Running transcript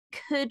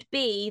could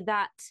be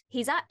that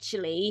he's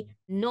actually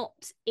not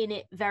in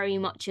it very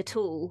much at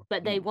all,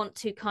 but they want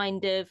to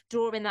kind of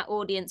draw in that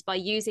audience by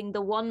using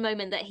the one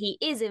moment that he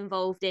is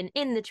involved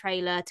in the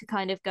trailer to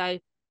kind of go,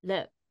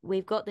 look,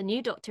 we've got the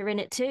new Doctor in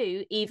it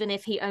too, even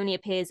if he only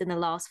appears in the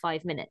last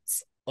 5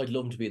 minutes. I'd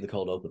love him to be in the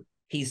cold open.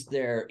 He's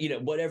there,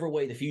 whatever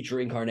way the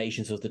future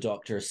incarnations of the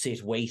Doctor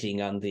sit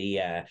waiting on the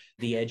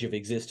edge of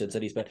existence,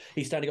 and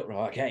he's standing up.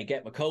 Okay,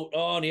 get my coat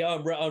on. Yeah,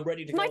 I'm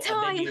ready to go. My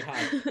time. And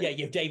then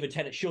you have David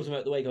Tennant shoves him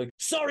out the way, going,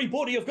 "Sorry,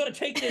 buddy, I've got to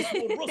take this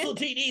one. Russell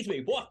T needs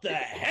me. What the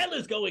hell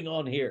is going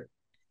on here?"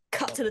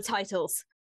 Cut to the titles.